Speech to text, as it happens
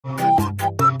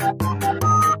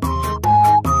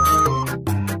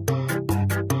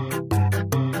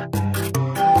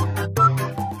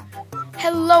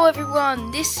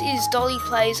everyone, this is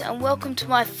dollyplayzz and welcome to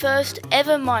my first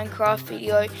ever Minecraft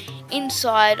video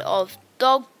inside of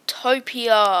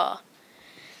Dogtopia.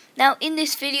 Now in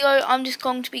this video I'm just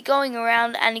going to be going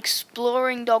around and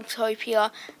exploring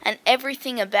Dogtopia and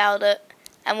everything about it,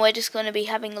 and we're just going to be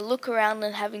having a look around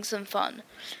and having some fun.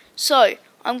 So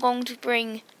I'm going to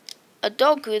bring a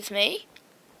dog with me,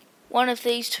 one of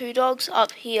these two dogs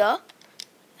up here,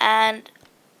 and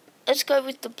let's go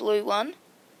with the blue one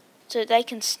so they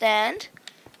can stand.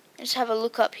 Let's have a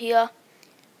look up here.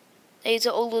 These are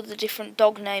all of the different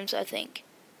dog names, I think.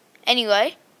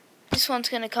 Anyway, this one's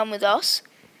going to come with us,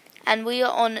 and we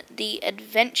are on the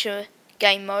adventure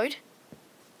game mode.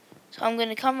 So I'm going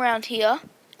to come around here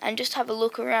and just have a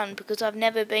look around because I've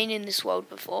never been in this world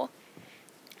before.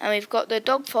 And we've got the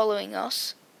dog following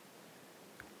us.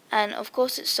 And of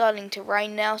course it's starting to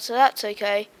rain now, so that's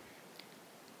okay.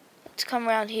 Let's come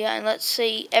around here and let's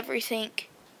see everything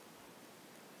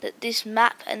that this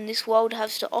map and this world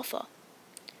has to offer.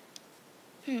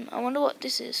 I wonder what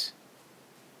this is.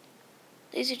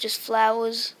 These are just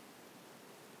flowers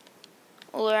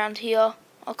all around here.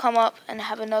 I'll come up and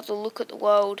have another look at the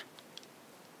world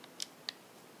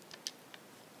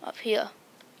up here.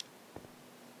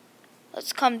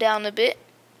 Let's come down a bit.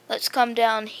 Let's come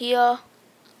down here.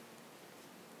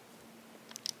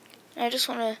 And I just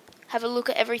want to have a look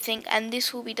at everything, and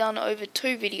this will be done over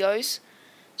 2 videos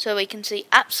so we can see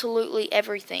absolutely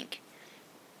everything.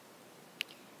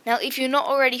 Now if you're not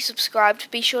already subscribed,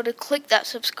 be sure to click that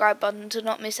subscribe button to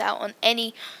not miss out on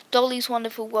any Dolly's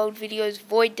Wonderful World videos,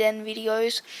 Void Den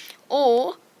videos,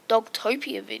 or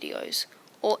Dogtopia videos,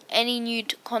 or any new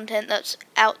content that's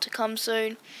out to come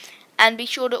soon. And be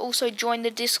sure to also join the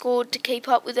Discord to keep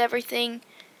up with everything.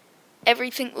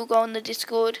 Everything will go on the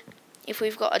Discord if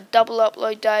we've got a double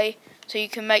upload day, so you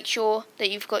can make sure that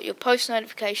you've got your post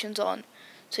notifications on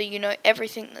so you know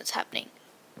everything that's happening.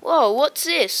 Whoa, what's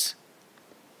this?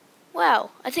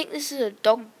 Wow, I think this is a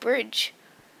dog bridge.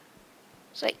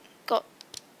 It's like got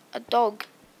a dog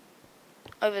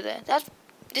over there.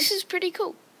 This is pretty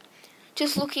cool.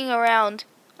 Just looking around.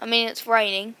 I mean, it's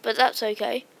raining, but that's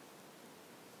okay.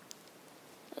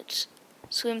 Let's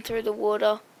swim through the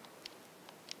water.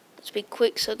 Let's be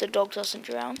quick so the dog doesn't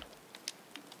drown.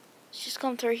 Let's just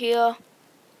come through here.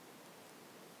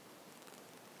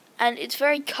 And it's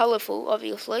very colourful,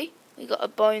 obviously. We got a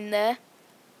bone there.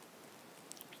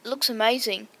 It looks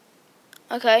amazing.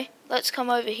 Okay, let's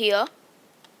come over here.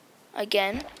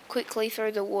 Again, quickly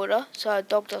through the water so our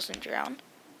dog doesn't drown.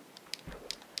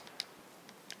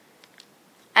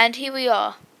 And here we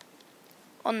are.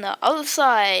 On the other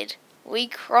side, we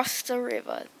crossed the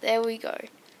river. There we go.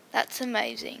 That's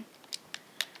amazing.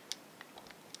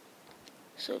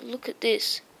 So look at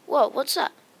this. Whoa, what's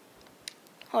that?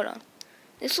 Hold on.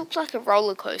 This looks like a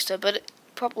roller coaster, but it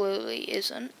probably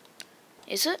isn't.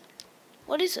 Is it?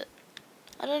 What is it?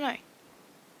 I don't know.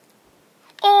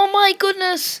 Oh my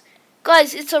goodness!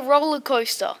 Guys, it's a roller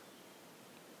coaster.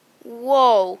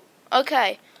 Whoa.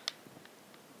 Okay.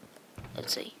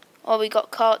 Let's see. Oh, we got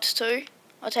carts too.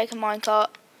 I'll take a minecart.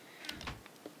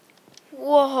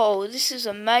 Whoa, this is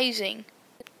amazing.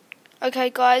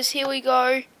 Okay guys, here we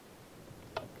go.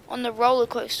 On the roller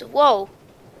coaster. Whoa.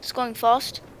 It's going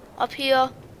fast. Up here.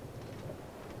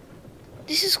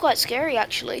 This is quite scary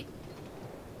actually.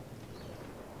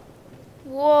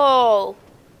 Whoa.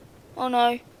 Oh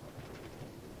no.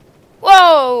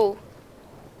 Whoa.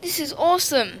 This is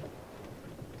awesome.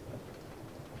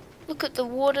 Look at the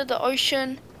water, the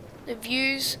ocean, the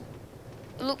views.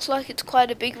 It looks like it's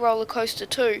quite a big roller coaster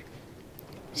too.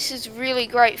 This is really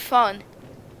great fun.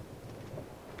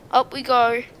 Up we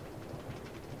go.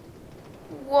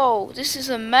 Whoa, this is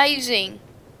amazing.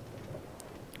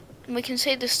 And we can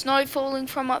see the snow falling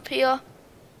from up here.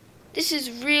 This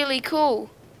is really cool.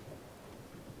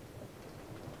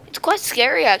 It's quite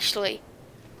scary actually.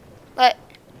 Like,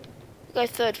 go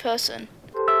third person.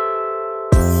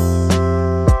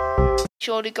 Be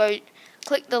sure to go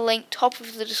click the link top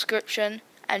of the description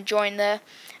and join there.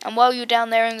 And while you're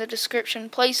down there in the description,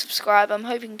 please subscribe. I'm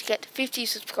hoping to get to 50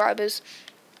 subscribers.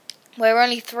 We're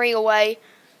only 3 away.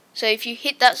 So if you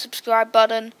hit that subscribe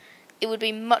button, it would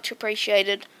be much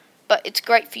appreciated. But it's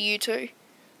great for you too.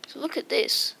 So look at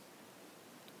this.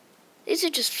 These are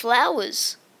just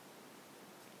flowers.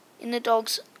 In the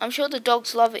dogs, I'm sure the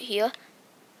dogs love it here.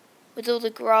 With all the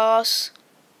grass.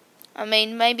 I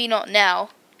mean, maybe not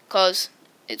now, because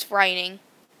it's raining.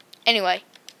 Anyway,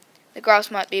 the grass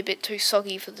might be a bit too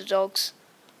soggy for the dogs.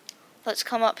 Let's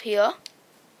come up here.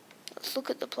 Let's look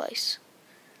at the place.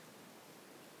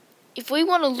 If we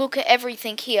want to look at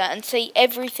everything here and see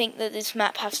everything that this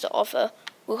map has to offer,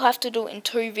 we'll have to do it in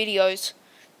 2 videos.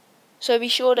 So be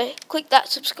sure to click that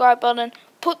subscribe button,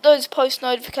 put those post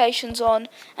notifications on,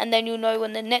 and then you'll know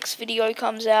when the next video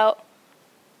comes out.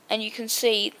 And you can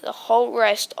see the whole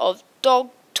rest of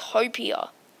Dogtopia.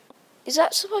 Is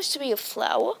that supposed to be a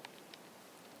flower?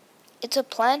 It's a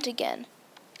plant again.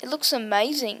 It looks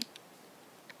amazing.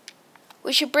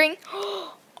 We should bring...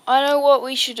 I know what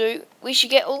we should do. We should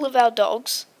get all of our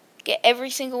dogs. Get every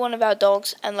single one of our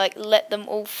dogs and like let them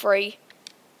all free.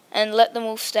 And let them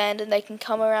all stand and they can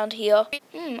come around here.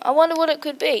 I wonder what it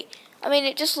could be. I mean,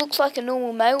 it just looks like a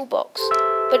normal mailbox.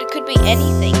 But it could be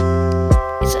anything.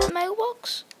 Is it a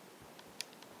mailbox?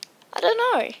 I don't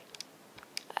know.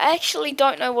 I actually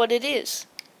don't know what it is.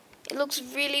 It looks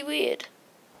really weird.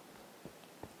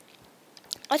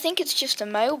 I think it's just a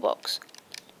mailbox.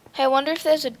 Hey, I wonder if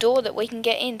there's a door that we can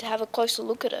get in to have a closer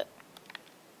look at it.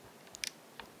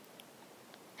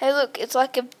 Hey look, it's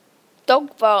like a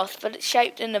dog bath, but it's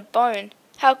shaped in a bone.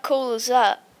 How cool is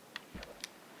that?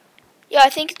 Yeah, I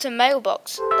think it's a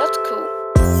mailbox. That's cool.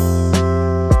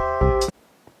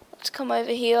 Let's come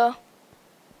over here.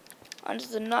 Under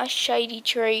the nice shady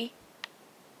tree.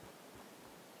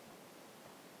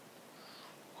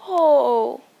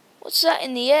 Oh, what's that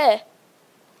in the air?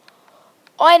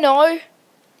 I know.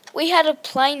 We had a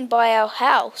plane by our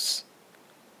house.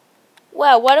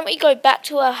 Wow, why don't we go back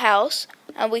to our house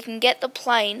and we can get the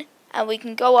plane and we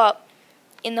can go up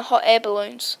in the hot air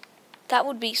balloons. That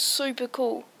would be super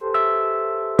cool.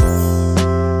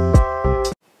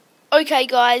 Okay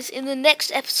guys, in the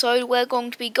next episode we're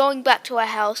going to be going back to our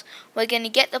house. We're going to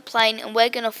get the plane and we're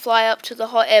going to fly up to the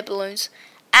hot air balloons.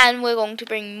 And we're going to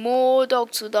bring more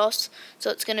dogs with us. So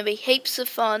it's going to be heaps of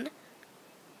fun.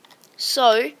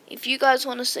 So, if you guys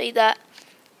want to see that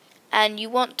and you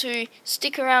want to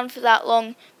stick around for that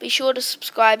long, be sure to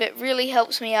subscribe. It really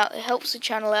helps me out. It helps the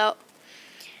channel out.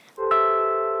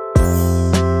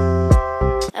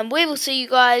 And we will see you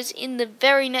guys in the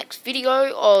very next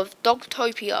video of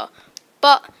Dogtopia.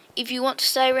 But if you want to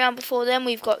stay around before then,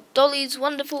 we've got Dolly's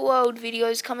Wonderful World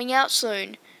videos coming out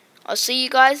soon. I'll see you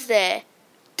guys there.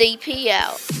 DP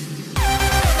out.